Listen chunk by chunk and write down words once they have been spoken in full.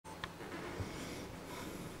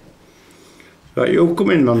Right, you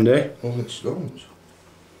come in, Mandy. Oh, it's stones.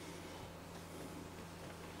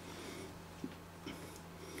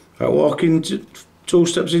 Right, walk into 2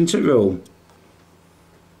 steps into the room.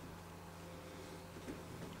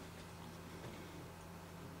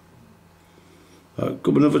 Right,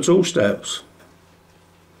 come another 2 steps.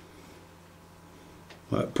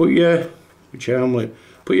 Right, put your arm,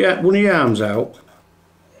 put one of your arms out.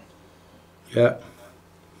 Yeah.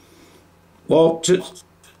 Walk to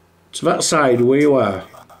that side where you are.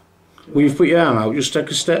 Where you've put your arm out, just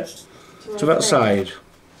take a step to that side.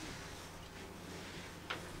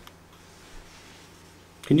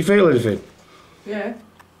 Can you feel anything? Yeah.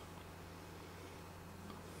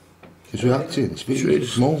 It's reacting,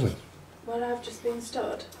 it's moving. Well, I've just been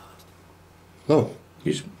stood. No.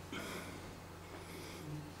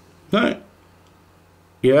 Right.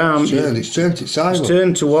 Your arm. It's turned its side. It's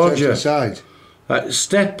turned towards you. Its side. Right,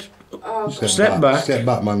 step Step back. Step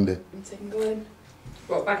back, Mandy. So I can go in.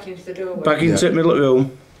 What, back into the doorway? Back into the middle of the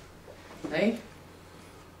room. Eh?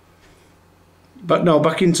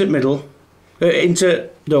 Back into the middle. Into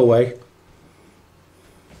doorway.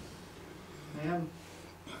 I am.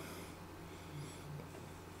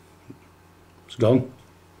 It's gone.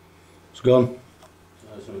 It's gone.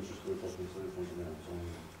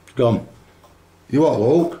 It's gone. You what,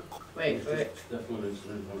 Luke? Wait for it.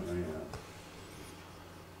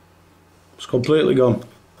 It's completely gone.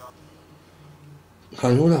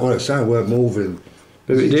 I know that when it weren't moving.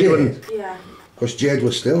 But it did when... Yeah. Because Jade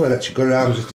was still, and she got her arms